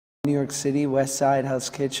New York City, West Side, Hell's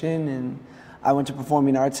Kitchen, and I went to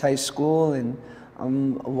Performing Arts High School, and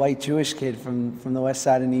I'm a white Jewish kid from the West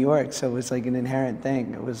Side of New York, so it was like an inherent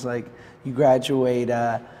thing. It was like you graduate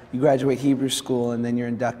Hebrew school, and then you're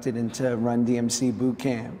inducted into Run DMC boot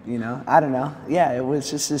camp. You know, I don't know. Yeah, it was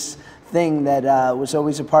just this thing that was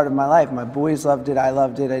always a part of my life. My boys loved it. I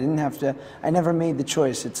loved it. I didn't have to. I never made the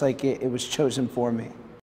choice. It's like it was chosen for me.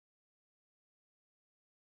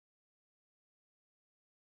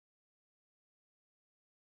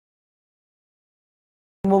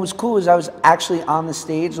 What was cool is I was actually on the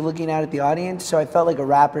stage looking out at the audience, so I felt like a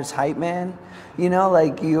rapper's hype man. You know,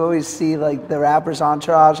 like you always see like the rapper's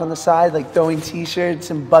entourage on the side, like throwing t-shirts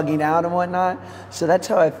and bugging out and whatnot. So that's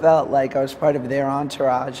how I felt like I was part of their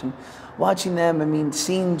entourage. And watching them, I mean,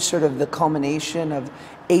 seeing sort of the culmination of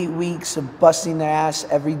 8 weeks of busting their ass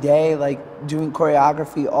every day, like doing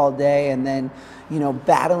choreography all day, and then, you know,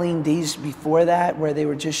 battling days before that where they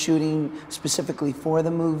were just shooting specifically for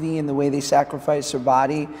the movie and the way they sacrificed their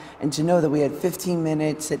body. And to know that we had 15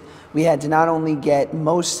 minutes, that we had to not only get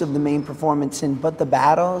most of the main performance in, but the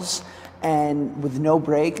battles, and with no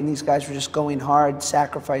break, and these guys were just going hard,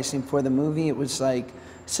 sacrificing for the movie. It was like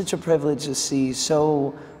such a privilege to see,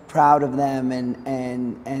 so proud of them,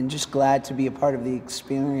 and just glad to be a part of the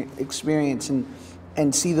experience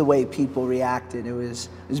and see the way people reacted. It was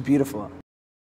beautiful.